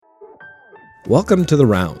Welcome to The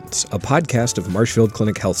Rounds, a podcast of Marshfield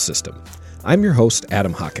Clinic Health System. I'm your host,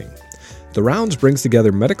 Adam Hocking. The Rounds brings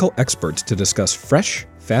together medical experts to discuss fresh,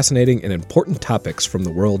 fascinating, and important topics from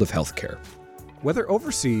the world of healthcare. Whether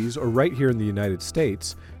overseas or right here in the United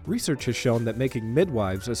States, research has shown that making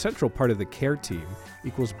midwives a central part of the care team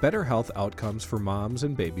equals better health outcomes for moms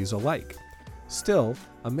and babies alike. Still,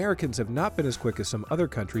 Americans have not been as quick as some other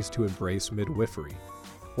countries to embrace midwifery.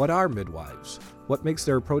 What are midwives? What makes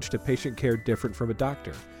their approach to patient care different from a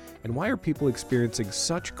doctor? And why are people experiencing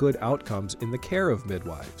such good outcomes in the care of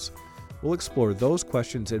midwives? We'll explore those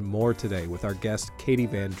questions and more today with our guest, Katie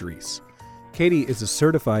Van Dreese. Katie is a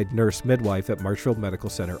certified nurse midwife at Marshfield Medical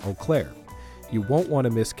Center, Eau Claire. You won't want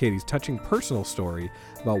to miss Katie's touching personal story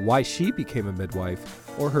about why she became a midwife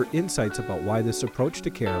or her insights about why this approach to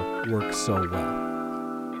care works so well.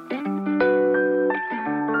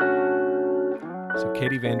 So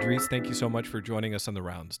Katie Van Dreese, thank you so much for joining us on The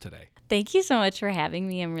Rounds today. Thank you so much for having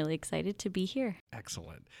me. I'm really excited to be here.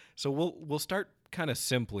 Excellent. So we'll start kind of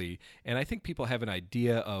simply, and I think people have an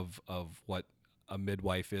idea of what a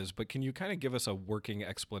midwife is, but can you kind of give us a working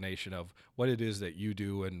explanation of what it is that you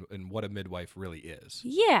do and what a midwife really is?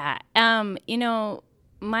 Yeah.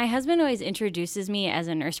 My husband always introduces me as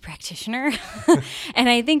a nurse practitioner, and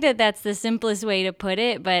I think that that's the simplest way to put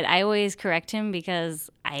it, but I always correct him because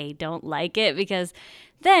I don't like it, because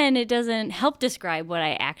then it doesn't help describe what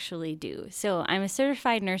I actually do. So I'm a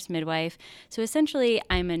certified nurse midwife. So essentially,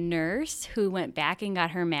 I'm a nurse who went back and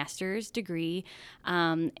got her master's degree,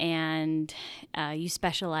 and you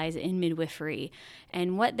specialize in midwifery.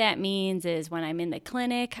 And what that means is when I'm in the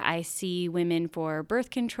clinic, I see women for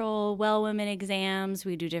birth control, well women exams,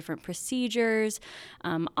 we do different procedures,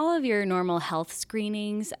 all of your normal health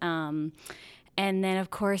screenings. And then, of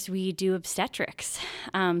course, we do obstetrics.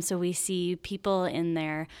 So we see people in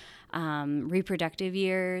their reproductive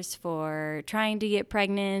years for trying to get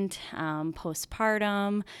pregnant,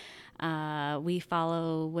 postpartum. We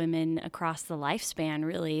follow women across the lifespan,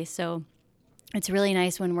 really. So it's really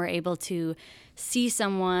nice when we're able to see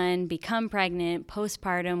someone become pregnant,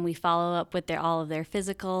 postpartum. We follow up with all of their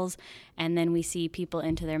physicals, and then we see people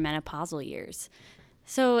into their menopausal years.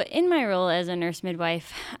 So in my role as a nurse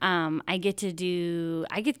midwife, I get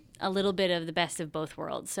a little bit of the best of both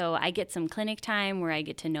worlds. So I get some clinic time where I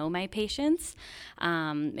get to know my patients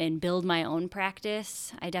and build my own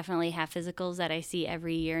practice. I definitely have physicals that I see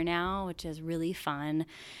every year now, which is really fun.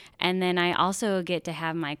 And then I also get to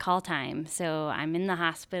have my call time. So I'm in the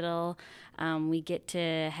hospital. We get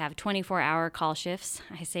to have 24-hour call shifts.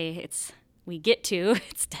 I say it's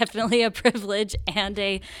definitely a privilege and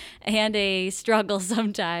a struggle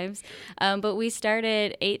sometimes. But we start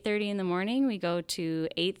at 8:30 in the morning. We go to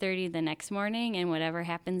 8:30 the next morning, and whatever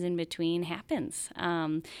happens in between happens.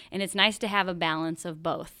 And it's nice to have a balance of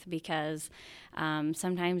both, because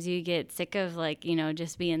sometimes you get sick of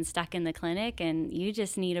just being stuck in the clinic, and you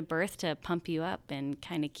just need a birth to pump you up and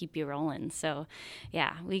kind of keep you rolling. So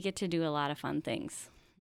yeah, we get to do a lot of fun things.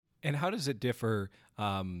 And how does it differ?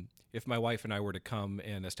 If my wife and I were to come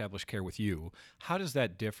and establish care with you, how does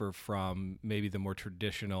that differ from maybe the more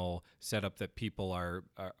traditional setup that people are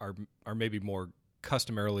maybe more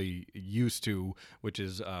customarily used to, which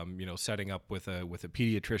is setting up with a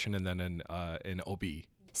pediatrician and then an OB?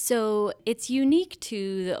 So it's unique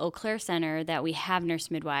to the Eau Claire Center that we have nurse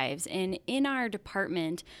midwives. And in our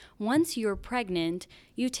department, once you're pregnant,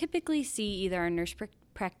 you typically see either a nurse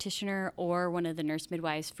practitioner or one of the nurse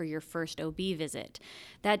midwives for your first OB visit.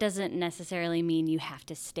 That doesn't necessarily mean you have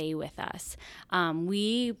to stay with us.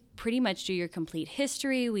 We pretty much do your complete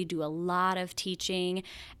history. We do a lot of teaching,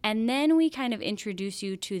 and then we kind of introduce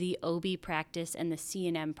you to the OB practice and the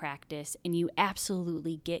C&M practice, and you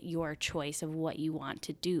absolutely get your choice of what you want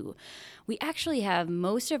to do. We actually have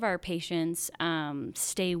most of our patients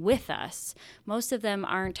stay with us. Most of them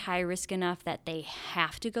aren't high risk enough that they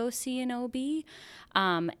have to go see an OB.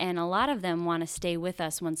 And a lot of them want to stay with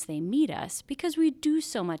us once they meet us, because we do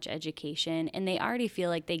so much education, and they already feel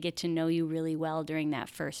like they get to know you really well during that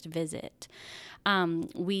first visit.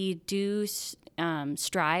 We do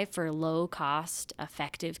strive for low-cost,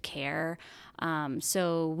 effective care.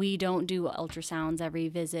 So we don't do ultrasounds every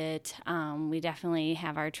visit. We definitely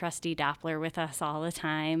have our trusty Doppler with us all the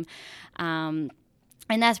time.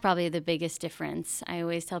 And that's probably the biggest difference. I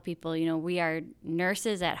always tell people, we are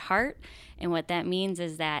nurses at heart, and what that means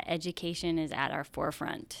is that education is at our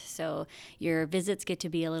forefront. So your visits get to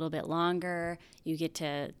be a little bit longer. You get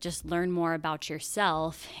to just learn more about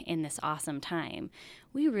yourself in this awesome time.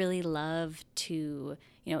 We really love to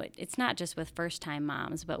it's not just with first-time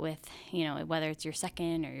moms, but with, whether it's your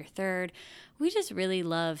second or your third, we just really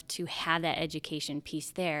love to have that education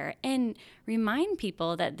piece there and remind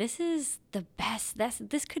people that this is the best.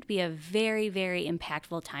 This could be a very, very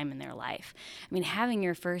impactful time in their life. I mean, having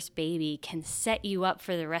your first baby can set you up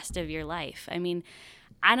for the rest of your life. I mean,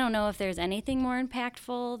 I don't know if there's anything more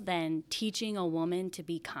impactful than teaching a woman to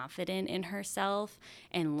be confident in herself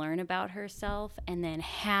and learn about herself, and then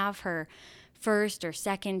have her first or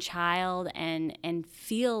second child and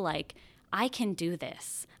feel like, I can do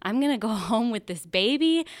this. I'm going to go home with this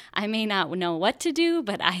baby. I may not know what to do,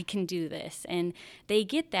 but I can do this. And they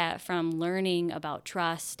get that from learning about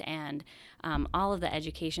trust and all of the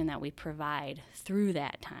education that we provide through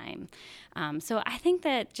that time. So I think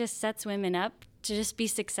that just sets women up to just be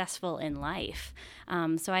successful in life.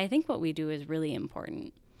 So I think what we do is really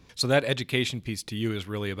important. So that education piece to you is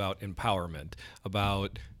really about empowerment,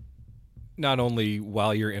 about not only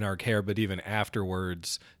while you're in our care, but even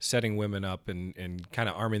afterwards, setting women up and kind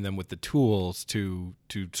of arming them with the tools to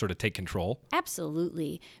sort of take control?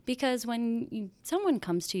 Absolutely. Because when someone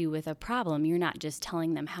comes to you with a problem, you're not just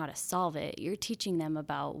telling them how to solve it. You're teaching them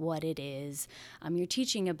about what it is. You're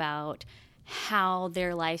teaching about how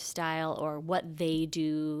their lifestyle or what they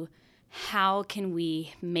do, how can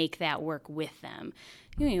we make that work with them?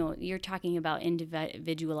 You're talking about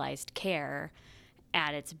individualized care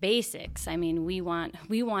at its basics. I mean, we want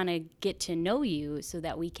to get to know you so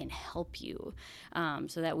that we can help you,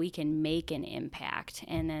 so that we can make an impact.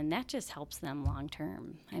 And then that just helps them long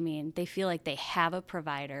term. I mean, they feel like they have a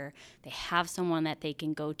provider, they have someone that they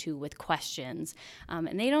can go to with questions,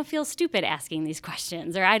 and they don't feel stupid asking these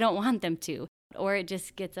questions, or I don't want them to. Or it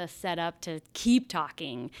just gets us set up to keep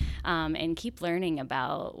talking and keep learning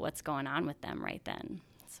about what's going on with them right then.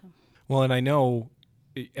 So. Well, and I know,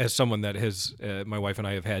 as someone that has, my wife and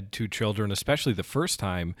I have had 2 children, especially the first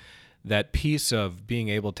time, that piece of being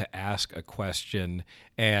able to ask a question,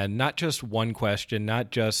 and not just one question, not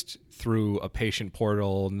just through a patient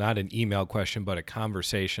portal, not an email question, but a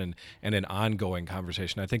conversation and an ongoing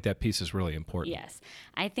conversation. I think that piece is really important. Yes.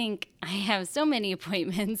 I think I have so many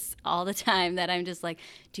appointments all the time that I'm just like,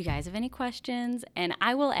 do you guys have any questions? And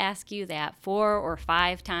I will ask you that 4 or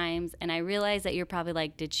 5 times. And I realize that you're probably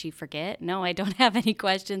like, did she forget? No, I don't have any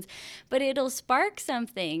questions. But it'll spark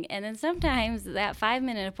something. And then sometimes that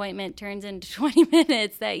 5-minute appointment turns into 20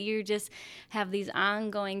 minutes that you just have these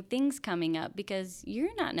ongoing things coming up because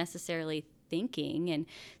you're not necessarily thinking. And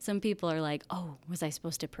some people are like, oh, was I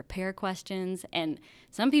supposed to prepare questions? And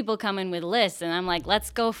some people come in with lists, and I'm like, let's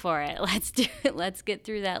go for it. Let's do it. Let's get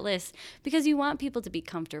through that list, because you want people to be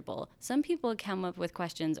comfortable. Some people come up with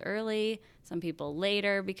questions early, some people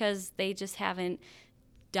later, because they just haven't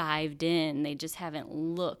dived in. They just haven't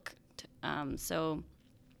looked. So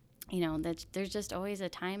there's just always a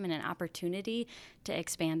time and an opportunity to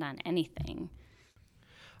expand on anything.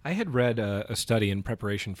 I had read a study in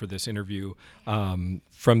preparation for this interview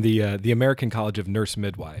from the American College of Nurse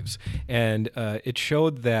Midwives, and it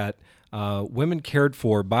showed that women cared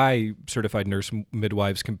for by certified nurse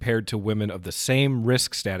midwives compared to women of the same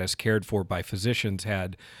risk status cared for by physicians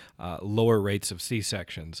had lower rates of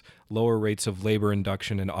C-sections, lower rates of labor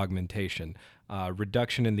induction and augmentation,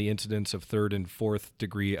 reduction in the incidence of 3rd and 4th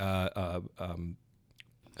degree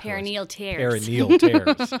perineal tears.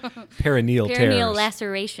 Perineal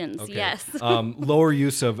lacerations, okay. Yes. Lower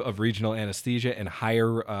use of regional anesthesia and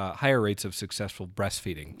higher rates of successful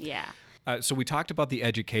breastfeeding. Yeah. So we talked about the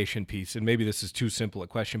education piece, and maybe this is too simple a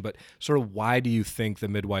question, but sort of why do you think the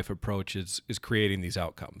midwife approach is creating these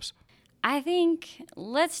outcomes? I think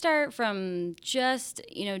let's start from just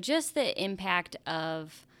the impact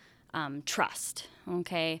of trust,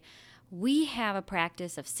 okay? We have a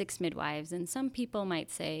practice of 6 midwives, and some people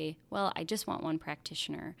might say, well, I just want one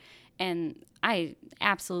practitioner. And I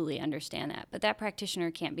absolutely understand that. But that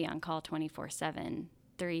practitioner can't be on call 24/7,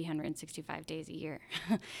 365 days a year.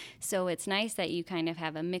 So it's nice that you kind of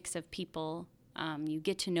have a mix of people. You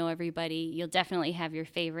get to know everybody. You'll definitely have your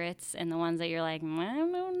favorites and the ones that you're like, I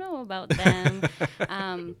don't know about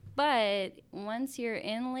them. But once you're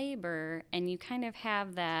in labor and you kind of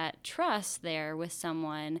have that trust there with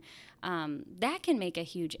someone, that can make a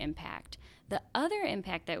huge impact. The other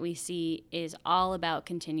impact that we see is all about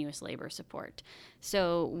continuous labor support.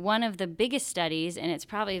 So one of the biggest studies, and it's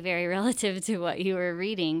probably very relative to what you were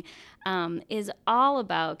reading, is all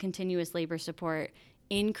about continuous labor support,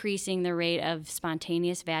 increasing the rate of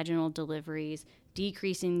spontaneous vaginal deliveries,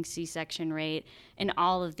 decreasing C-section rate, and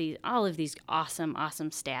all of these awesome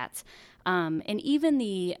stats. And even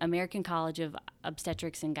the American College of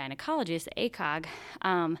Obstetrics and Gynecologists,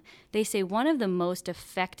 ACOG, they say one of the most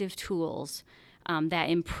effective tools that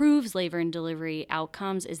improves labor and delivery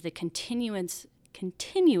outcomes is the continuous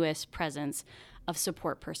presence of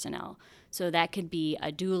support personnel. So that could be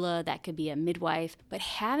a doula, that could be a midwife, but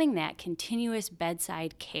having that continuous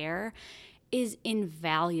bedside care is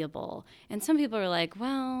invaluable. And some people are like,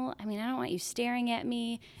 well, I don't want you staring at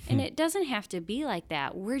me. And it doesn't have to be like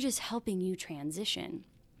that. We're just helping you transition.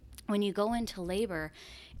 When you go into labor,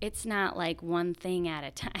 it's not like one thing at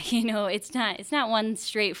a time. It's not one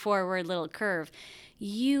straightforward little curve.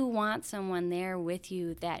 You want someone there with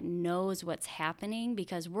you that knows what's happening,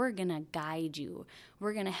 because we're going to guide you.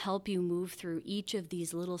 We're going to help you move through each of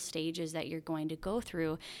these little stages that you're going to go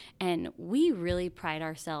through. And we really pride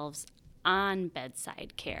ourselves on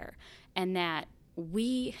bedside care, and that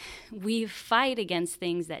we fight against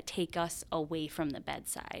things that take us away from the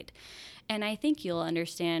bedside. And I think you'll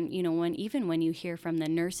understand, when you hear from the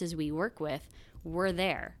nurses we work with, we're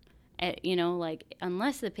there.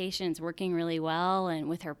 Unless the patient's working really well and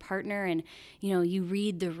with her partner, and, you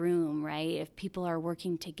read the room, right? If people are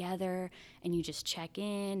working together and you just check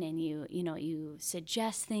in and you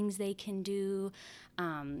suggest things they can do,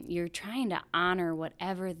 you're trying to honor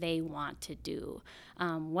whatever they want to do,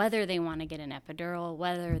 whether they want to get an epidural,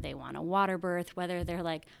 whether they want a water birth, whether they're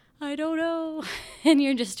like, I don't know, and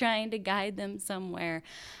you're just trying to guide them somewhere.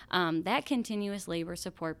 That continuous labor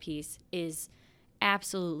support piece is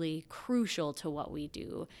absolutely crucial to what we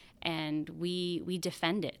do, and we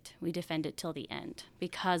defend it. We defend it till the end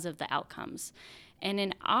because of the outcomes. And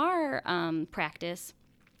in our practice,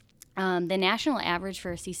 the national average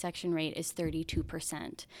for a C-section rate is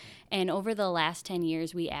 32%. And over the last 10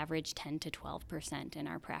 years, we average 10 to 12% in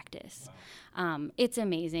our practice. Wow. It's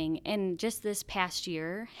amazing. And just this past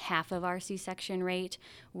year, half of our C-section rate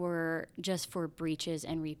were just for breaches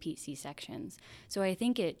and repeat C-sections. So I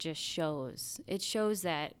think it just shows. It shows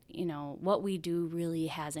that, what we do really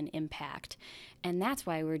has an impact. And that's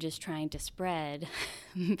why we're just trying to spread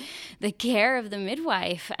the care of the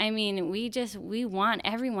midwife. We want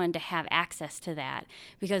everyone to have access to that,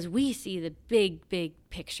 because we see the big, big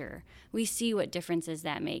picture. We see what differences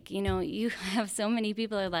that make. You have so many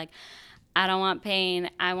people that are like, I don't want pain,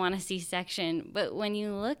 I want a C-section. But when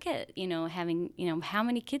you look at, having, how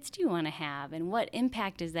many kids do you want to have, and what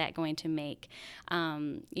impact is that going to make?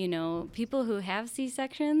 People who have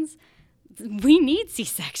C-sections, we need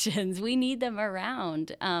C-sections. We need them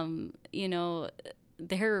around.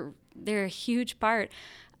 They're a huge part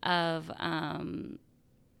of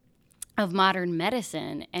modern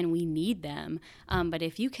medicine, and we need them. But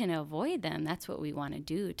if you can avoid them, that's what we want to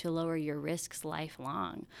do to lower your risks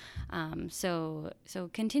lifelong. So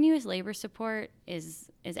continuous labor support is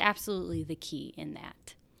absolutely the key in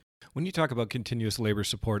that. When you talk about continuous labor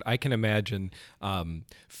support, I can imagine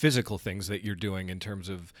physical things that you're doing in terms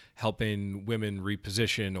of helping women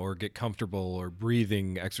reposition or get comfortable, or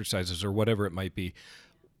breathing exercises or whatever it might be.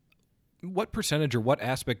 What percentage or what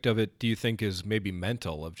aspect of it do you think is maybe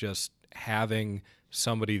mental, of just having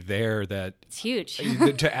somebody there that it's huge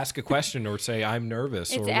to ask a question or say, I'm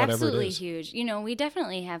nervous, or whatever it is? It's absolutely huge. We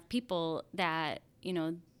definitely have people that,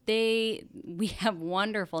 we have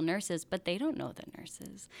wonderful nurses, but they don't know the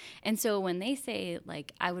nurses. And so when they say,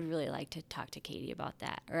 like, I would really like to talk to Katie about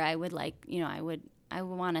that, or I would like, I would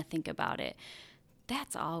want to think about it.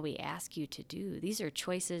 That's all we ask you to do. These are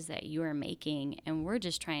choices that you are making, and we're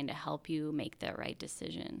just trying to help you make the right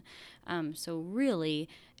decision. So really,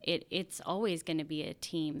 it's always going to be a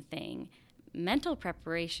team thing. Mental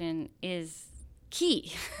preparation is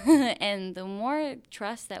key. And the more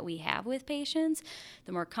trust that we have with patients,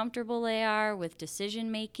 the more comfortable they are with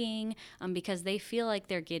decision making, because they feel like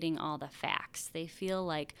they're getting all the facts. They feel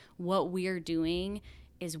like what we're doing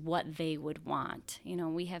is what they would want.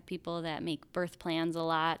 We have people that make birth plans a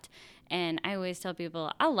lot, and I always tell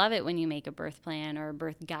people, I love it when you make a birth plan or a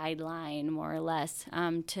birth guideline, more or less,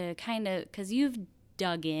 to kind of, because you've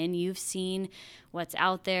dug in, you've seen what's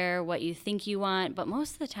out there, what you think you want, but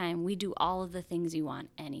most of the time we do all of the things you want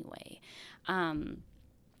anyway.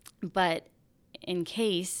 But in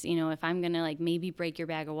case, if I'm going to maybe break your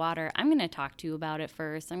bag of water, I'm going to talk to you about it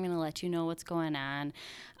first. I'm going to let you know what's going on.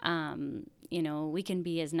 We can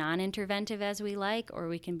be as non-interventive as we like, or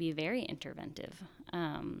we can be very interventive.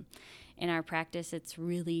 In our practice, it's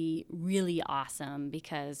really, really awesome,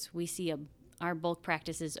 because we see our bulk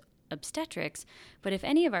practice is obstetrics, but if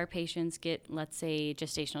any of our patients get, let's say,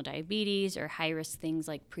 gestational diabetes or high-risk things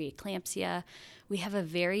like preeclampsia, we have a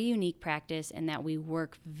very unique practice in that we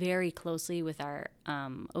work very closely with our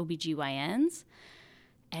OBGYNs.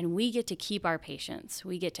 And we get to keep our patients.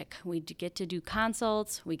 We get to do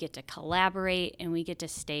consults, we get to collaborate, and we get to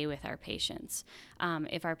stay with our patients.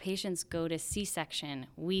 If our patients go to C-section,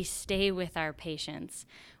 we stay with our patients.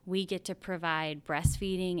 We get to provide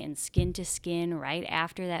breastfeeding and skin to skin right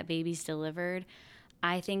after that baby's delivered.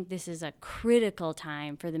 I think this is a critical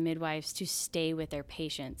time for the midwives to stay with their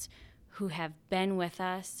patients who have been with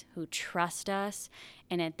us, who trust us.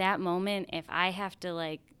 And at that moment, if I have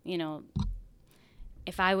to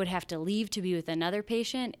if I would have to leave to be with another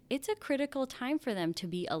patient, it's a critical time for them to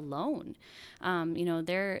be alone.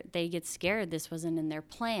 They get scared this wasn't in their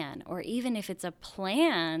plan. Or even if it's a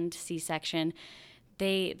planned C-section,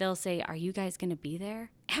 they'll say, are you guys going to be there?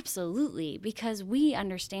 Absolutely, because we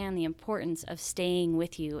understand the importance of staying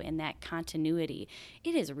with you in that continuity.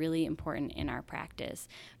 It is really important in our practice.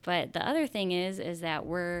 But the other thing is that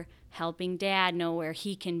we're helping dad know where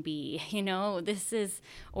he can be,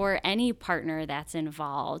 or any partner that's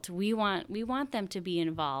involved. We want them to be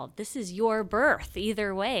involved. This is your birth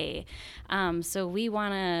either way. So we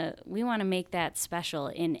want to make that special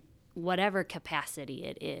in whatever capacity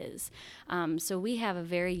it is. So we have a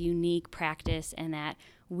very unique practice in that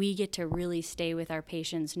we get to really stay with our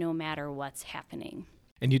patients no matter what's happening.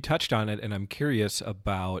 And you touched on it, and I'm curious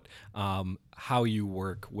about how you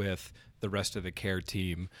work with the rest of the care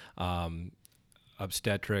team,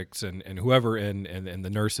 obstetrics and whoever, and the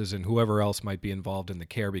nurses and whoever else might be involved in the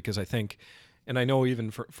care, because I think, and I know even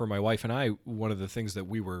for my wife and I, one of the things that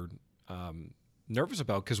we were nervous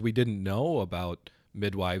about, because we didn't know about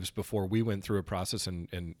midwives before we went through a process,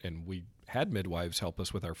 and we had midwives help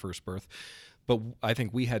us with our first birth. But I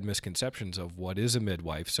think we had misconceptions of what is a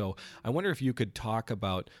midwife. So I wonder if you could talk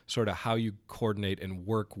about sort of how you coordinate and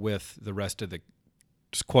work with the rest of the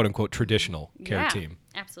quote-unquote traditional care team.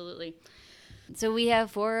 Absolutely. So we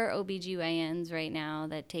have 4 OBGYNs right now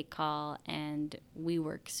that take call, and we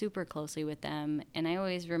work super closely with them. And I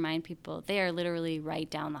always remind people they are literally right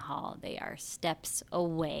down the hall. They are steps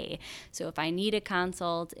away. So if I need a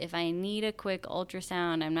consult, if I need a quick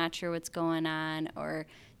ultrasound, I'm not sure what's going on, or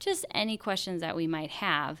just any questions that we might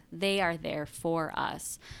have, they are there for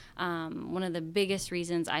us. One of the biggest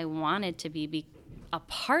reasons I wanted to be a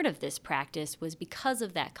part of this practice was because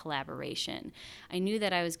of that collaboration. I knew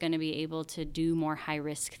that I was going to be able to do more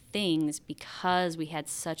high-risk things because we had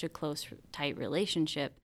such a close, tight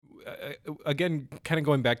relationship. Again, kind of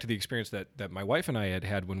going back to the experience that my wife and I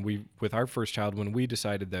had with our first child, when we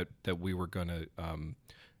decided that we were going to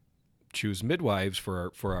choose midwives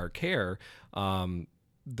for our care.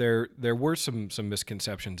 There were some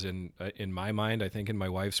misconceptions in my mind, I think in my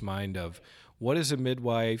wife's mind, of what is a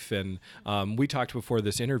midwife, and we talked before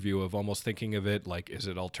this interview of almost thinking of it like, is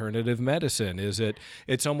it alternative medicine?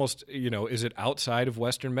 It's almost, is it outside of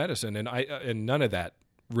Western medicine? And none of that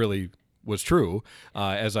really was true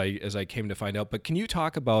as I came to find out. But can you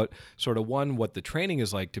talk about sort of what the training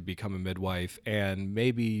is like to become a midwife, and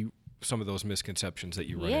maybe some of those misconceptions that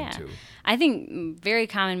you run into? I think very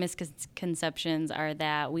common misconceptions are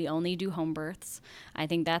that we only do home births. I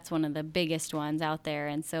think that's one of the biggest ones out there.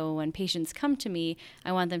 And so when patients come to me,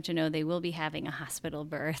 I want them to know they will be having a hospital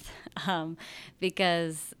birth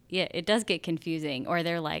because it does get confusing. Or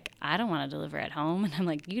they're like, I don't want to deliver at home. And I'm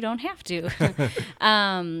like, you don't have to.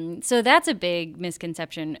 So that's a big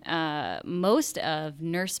misconception. Most of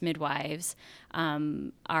nurse midwives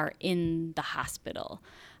are in the hospital.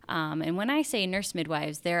 And when I say nurse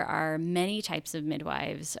midwives, there are many types of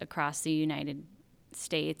midwives across the United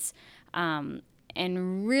States. And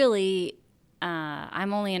really,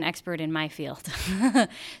 I'm only an expert in my field.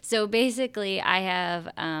 So basically, I have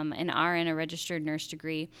an RN, a registered nurse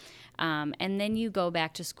degree. And then you go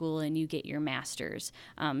back to school and you get your master's.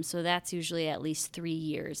 So that's usually at least 3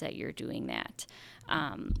 years that you're doing that.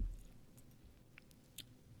 And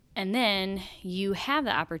then you have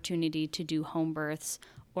the opportunity to do home births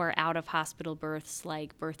or out-of-hospital births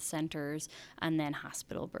like birth centers, and then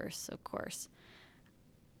hospital births, of course.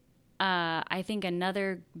 I think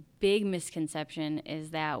another big misconception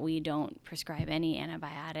is that we don't prescribe any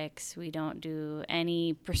antibiotics. We don't do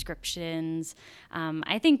any prescriptions.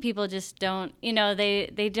 I think people just don't,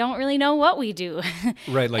 they don't really know what we do.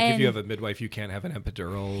 Right, like if you have a midwife, you can't have an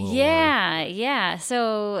epidural. Yeah.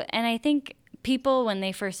 So, and I think people, when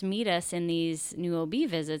they first meet us in these new OB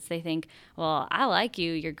visits, they think, well, I like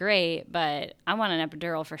you, you're great, but I want an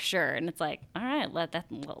epidural for sure. And it's like, all right,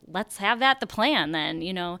 let's have that the plan then,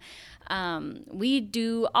 We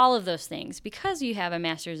do all of those things. Because you have a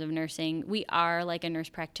master's of nursing, we are like a nurse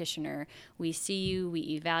practitioner. We see you, we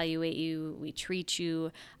evaluate you, we treat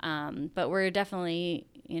you, but we're definitely,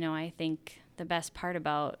 I think the best part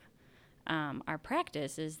about our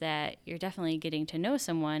practice is that you're definitely getting to know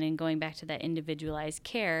someone and going back to that individualized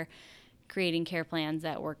care, creating care plans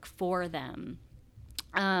that work for them.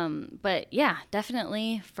 But yeah,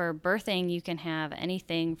 definitely for birthing, you can have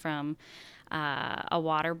anything from a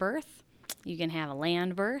water birth, you can have a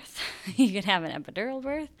land birth, you can have an epidural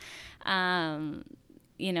birth.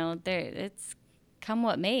 It's come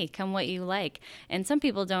what may, come what you like. And some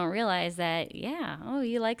people don't realize that,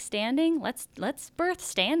 you like standing? Let's birth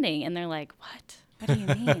standing. And they're like, what? What do you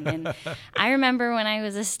mean? And I remember when I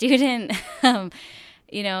was a student,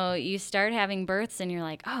 you start having births and you're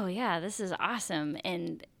like, oh yeah, this is awesome.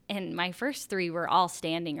 And my first 3 were all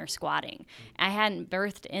standing or squatting. I hadn't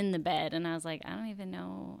birthed in the bed, and I was like, I don't even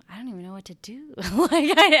know what to do.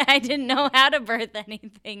 I didn't know how to birth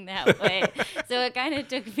anything that way. So it kind of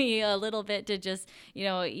took me a little bit to just,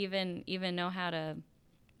 even know how to,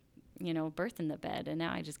 birth in the bed. And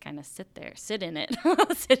now I just kind of sit in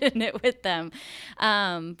it with them.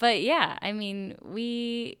 But yeah, I mean,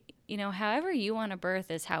 however you want to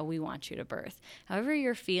birth is how we want you to birth. However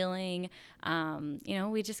you're feeling,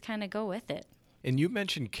 we just kind of go with it. And you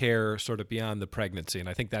mentioned care sort of beyond the pregnancy, and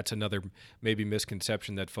I think that's another maybe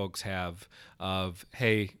misconception that folks have of,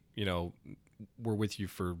 hey, we're with you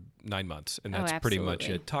for 9 months, and that's pretty much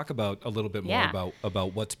it. Talk about a little bit more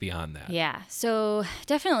about what's beyond that. Yeah, so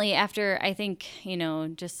definitely after, I think,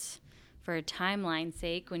 just for a timeline's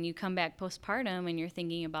sake, when you come back postpartum and you're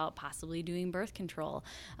thinking about possibly doing birth control,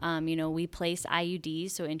 we place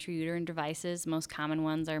IUDs, so intrauterine devices. Most common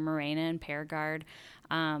ones are Mirena and Paragard.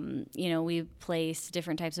 We place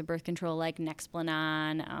different types of birth control like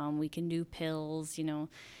Nexplanon. We can do pills,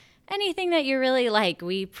 anything that you really like,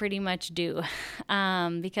 we pretty much do,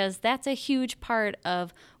 because that's a huge part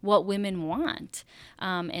of what women want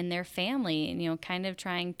in their family, kind of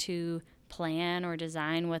trying to plan or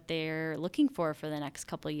design what they're looking for the next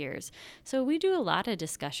couple of years. So we do a lot of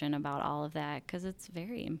discussion about all of that because it's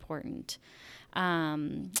very important.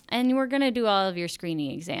 And we're going to do all of your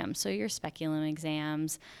screening exams, so your speculum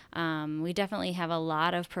exams. We definitely have a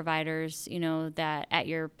lot of providers, that at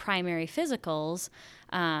your primary physicals,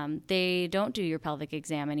 they don't do your pelvic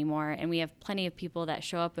exam anymore. And we have plenty of people that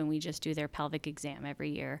show up and we just do their pelvic exam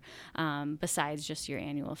every year, besides just your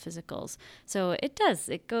annual physicals. So it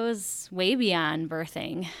goes way beyond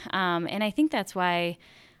birthing. And I think that's why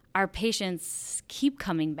our patients keep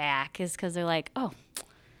coming back, is because they're like, oh,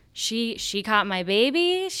 she caught my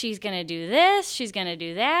baby, she's going to do this, she's going to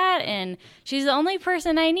do that, and she's the only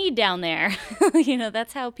person I need down there.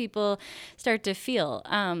 That's how people start to feel.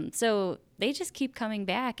 So they just keep coming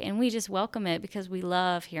back, and we just welcome it because we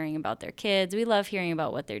love hearing about their kids. We love hearing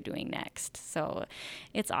about what they're doing next. So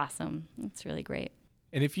it's awesome. It's really great.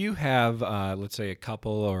 And if you have, let's say, a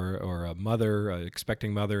couple or a mother,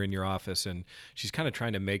 expecting mother in your office, and she's kind of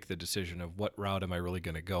trying to make the decision of what route am I really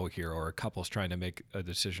going to go here, or a couple's trying to make a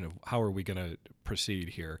decision of how are we going to proceed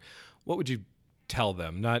here, what would you tell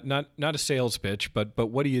them? Not a sales pitch, but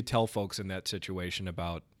what do you tell folks in that situation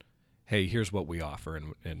about, hey, here's what we offer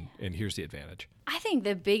and here's the advantage? I think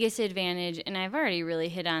the biggest advantage, and I've already really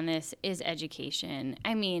hit on this, is education.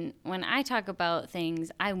 I mean, when I talk about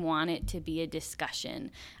things, I want it to be a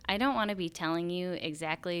discussion. I don't want to be telling you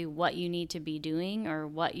exactly what you need to be doing or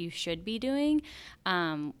what you should be doing.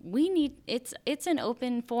 It's an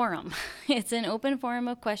open forum. It's an open forum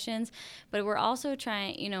of questions, but we're also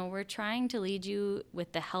trying to lead you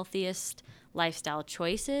with the healthiest lifestyle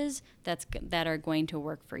choices that are going to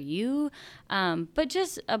work for you. But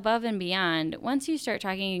just above and beyond, once you start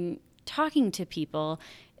talking to people,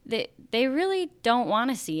 they really don't want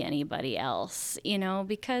to see anybody else,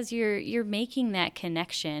 because you're making that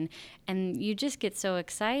connection, and you just get so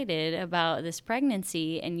excited about this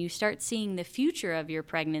pregnancy, and you start seeing the future of your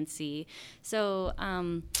pregnancy. So,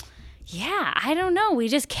 I don't know. We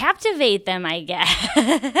just captivate them, I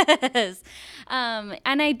guess.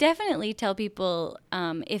 And I definitely tell people,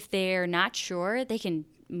 if they're not sure, they can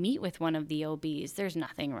meet with one of the OBs. There's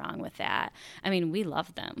nothing wrong with that. I mean, we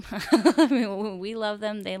love them. We love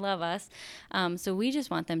them. They love us. So we just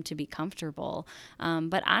want them to be comfortable.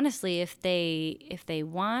 But honestly, if they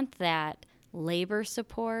want that labor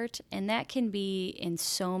support, and that can be in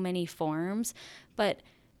so many forms, but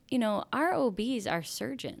our OBs are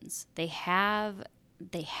surgeons. They have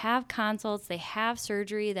they have consults, they have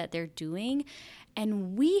surgery that they're doing,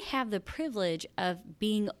 and we have the privilege of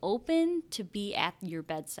being open to be at your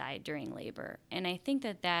bedside during labor. And I think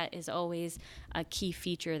that that is always a key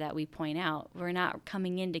feature that we point out. We're not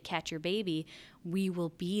coming in to catch your baby. We will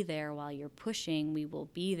be there while you're pushing. We will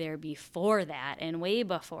be there before that and way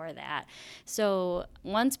before that. So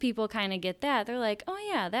once people kind of get that, they're like, oh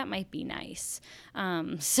yeah, that might be nice.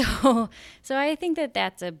 So I think that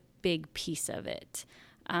that's a big piece of it.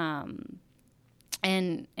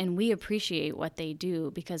 And we appreciate what they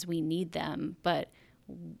do because we need them, but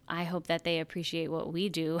I hope that they appreciate what we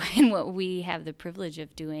do and what we have the privilege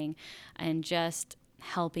of doing, and just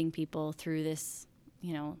helping people through this,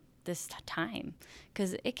 this time,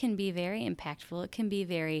 because it can be very impactful. It can be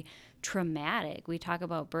very traumatic. We talk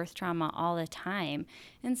about birth trauma all the time,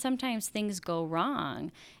 and sometimes things go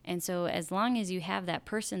wrong. And so as long as you have that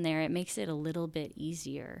person there, it makes it a little bit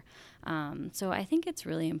easier. So I think it's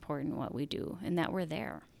really important what we do and that we're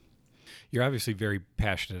there. You're obviously very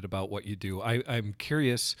passionate about what you do. I'm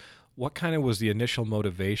curious, what kind of was the initial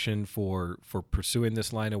motivation for pursuing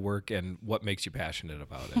this line of work, and what makes you passionate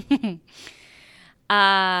about it?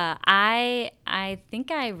 I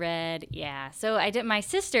think I read, so I did. My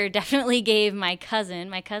sister definitely gave my cousin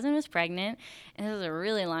was pregnant, and this was a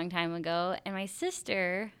really long time ago, and my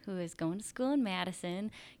sister, who is going to school in Madison,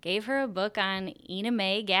 gave her a book on Ina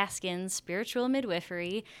May Gaskin's Spiritual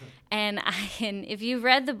Midwifery, and if you've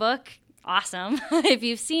read the book, awesome. If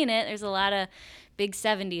you've seen it, there's a lot of big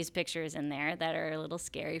 70s pictures in there that are a little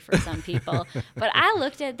scary for some people. But I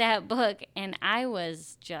looked at that book and I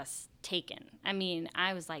was just taken. I mean,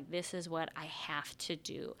 I was like, this is what I have to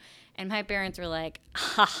do. And my parents were like,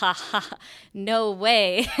 ha ha ha, no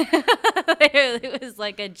way. It was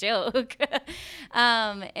like a joke.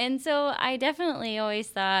 And so I definitely always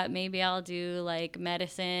thought maybe I'll do like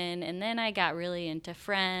medicine. And then I got really into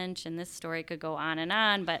French, and this story could go on and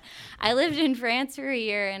on. But I lived in France for a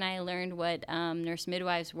year, and I learned what nurse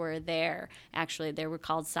midwives were there. Actually, they were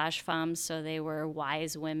called sages-femmes, so they were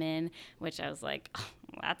wise women, which I was like, oh,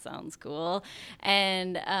 that sounds cool.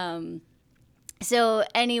 And so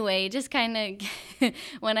anyway, just kind of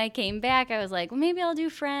when I came back, I was like, well, maybe I'll do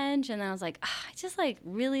French. And then I was like, I just like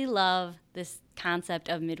really love this concept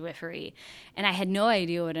of midwifery. And I had no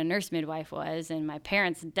idea what a nurse midwife was. And my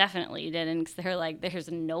parents definitely didn't, because they're like, there's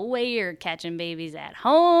no way you're catching babies at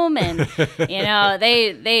home. And,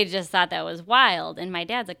 they just thought that was wild. And my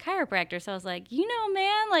dad's a chiropractor. So I was like,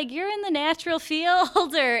 man, like you're in the natural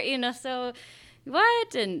field or, so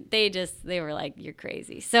what? And they were like, you're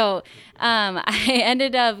crazy. So I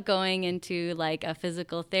ended up going into like a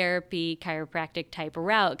physical therapy, chiropractic type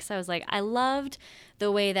route, because I was like, I loved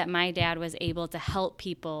the way that my dad was able to help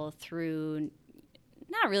people through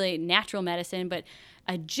not really natural medicine, but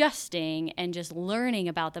adjusting and just learning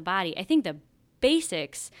about the body. I think the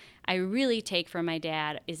basics I really take from my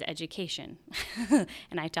dad is education.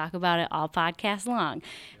 And I talk about it all podcast long.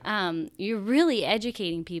 You're really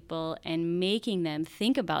educating people and making them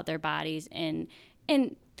think about their bodies, and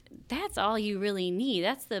that's all you really need.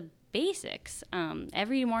 That's the basics.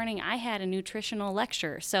 Every morning I had a nutritional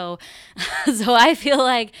lecture. So I feel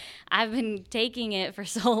like I've been taking it for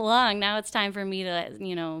so long. Now it's time for me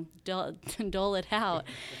to, dole it out.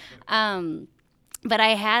 But I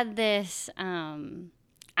had this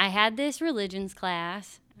religions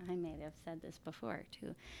class. I may have said this before,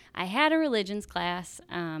 too. I had a religions class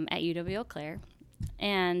at UW-Eau Claire,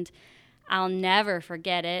 and I'll never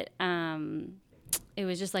forget it. It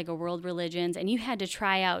was just like a world religions, and you had to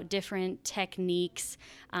try out different techniques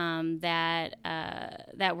that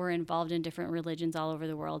were involved in different religions all over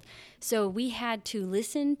the world. So we had to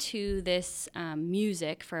listen to this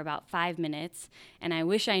music for about 5 minutes, and I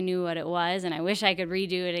wish I knew what it was, and I wish I could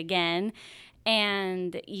redo it again.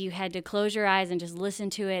 And you had to close your eyes and just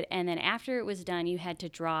listen to it. And then after it was done, you had to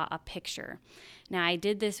draw a picture. Now, I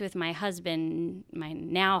did this with my husband, my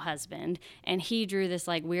now husband, and he drew this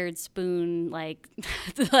like weird spoon, like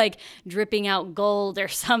dripping out gold or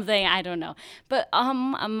something. I don't know. But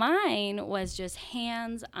mine was just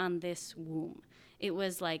hands on this womb. It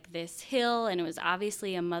was like this hill, and it was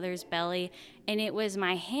obviously a mother's belly, and it was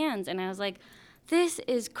my hands. And I was like, this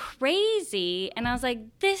is crazy. And I was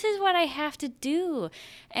like, this is what I have to do.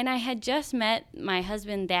 And I had just met my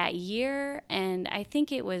husband that year, and I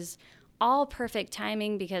think it was all perfect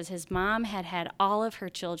timing because his mom had all of her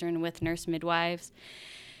children with nurse midwives.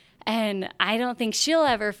 And I don't think she'll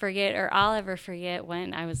ever forget, or I'll ever forget,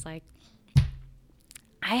 when I was like,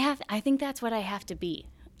 I think that's what I have to be.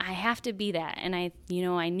 I have to be that. And I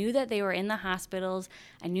knew that they were in the hospitals.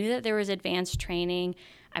 I knew that there was advanced training.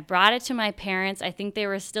 I brought it to my parents. I think they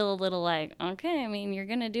were still a little like, okay, I mean, you're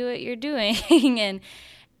going to do what you're doing.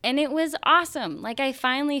 and it was awesome. Like, I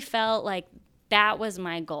finally felt like that was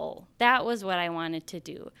my goal. That was what I wanted to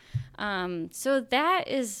do. So that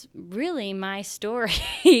is really my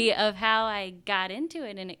story of how I got into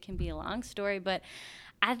it. And it can be a long story, but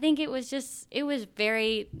I think it was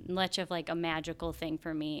very much of like a magical thing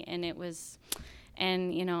for me. And I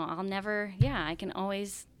can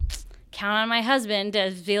always count on my husband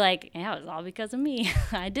to be like, yeah, it was all because of me.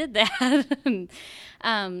 I did that.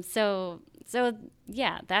 So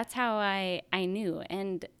yeah, that's how I knew.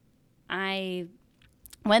 And I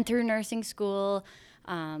went through nursing school.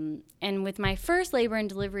 And with my first labor and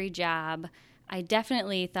delivery job, I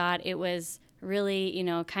definitely thought it was really,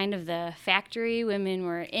 kind of the factory women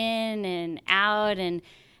were in and out, and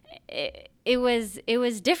it was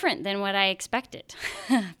different than what I expected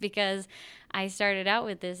because I started out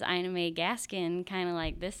with this Ina May Gaskin, kind of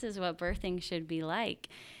like, this is what birthing should be like.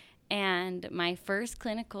 And my first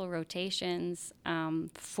clinical rotations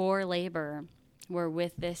for labor were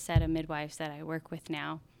with this set of midwives that I work with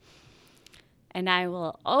now. And I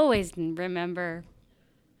will always remember,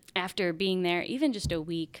 after being there even just a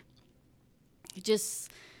week, just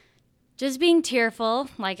being tearful,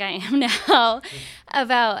 like I am now,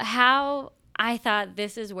 about how I thought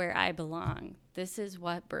this is where I belong. This is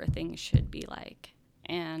what birthing should be like.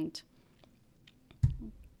 And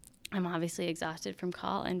I'm obviously exhausted from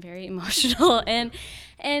call and very emotional. And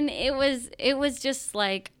it was just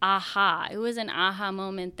like aha. It was an aha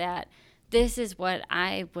moment that this is what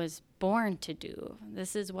I was born to do.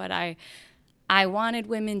 This is what I wanted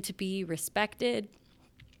women to be respected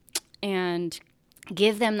and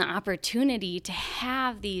give them the opportunity to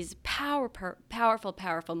have these powerful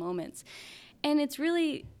moments. And it's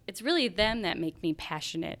really them that make me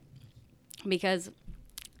passionate, because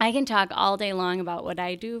I can talk all day long about what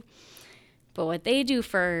I do, but what they do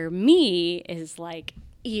for me is like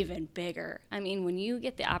even bigger. I mean, when you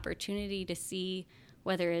get the opportunity to see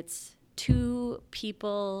whether it's two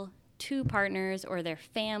people, two partners, or their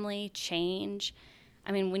family change,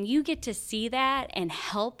 I mean, when you get to see that and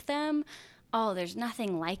help them, oh, there's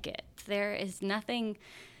nothing like it. There is nothing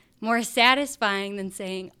more satisfying than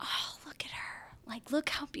saying, oh, look at her. Like, look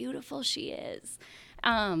how beautiful she is.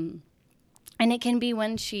 And it can be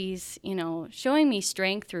when she's, showing me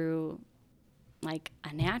strength through, like,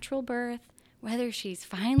 a natural birth, whether she's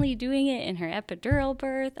finally doing it in her epidural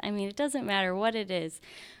birth. I mean, it doesn't matter what it is.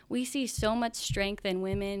 We see so much strength in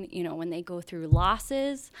women, when they go through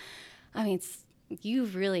losses. I mean, you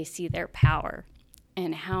really see their power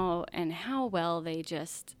and how well they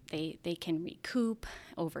can recoup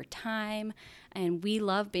over time. And we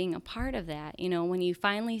love being a part of that. When you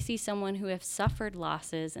finally see someone who have suffered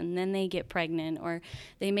losses and then they get pregnant or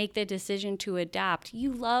they make the decision to adopt,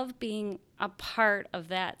 you love being a part of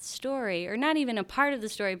that story, or not even a part of the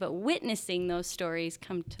story, but witnessing those stories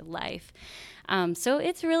come to life. So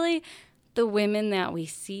it's really the women that we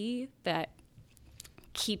see that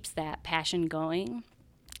keeps that passion going.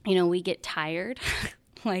 We get tired.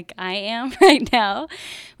 Like I am right now.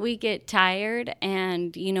 We get tired,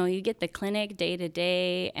 and you get the clinic day to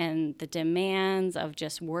day and the demands of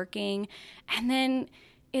just working, and then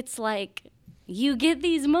it's like you get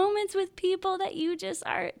these moments with people that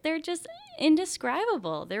they're just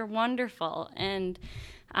indescribable. They're wonderful. And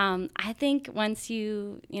I think once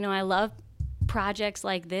I love projects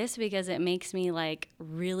like this because it makes me like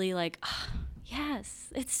really like, oh, yes,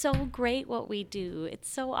 it's so great what we do. It's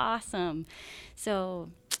so awesome. So,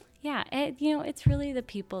 yeah, it's really the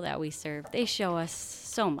people that we serve. They show us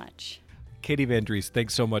so much. Katie Van Dreese,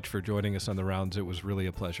 thanks so much for joining us on The Rounds. It was really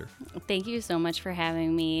a pleasure. Thank you so much for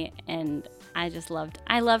having me. And I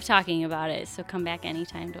love talking about it. So come back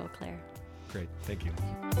anytime to Eau Claire. Great. Thank you.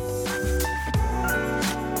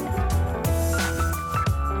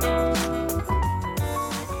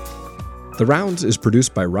 The Rounds is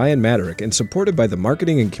produced by Ryan Maderick and supported by the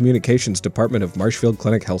Marketing and Communications Department of Marshfield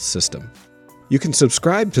Clinic Health System. You can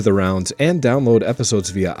subscribe to The Rounds and download episodes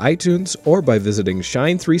via iTunes or by visiting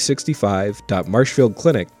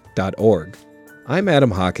shine365.marshfieldclinic.org. I'm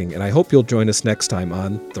Adam Hocking, and I hope you'll join us next time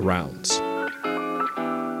on The Rounds.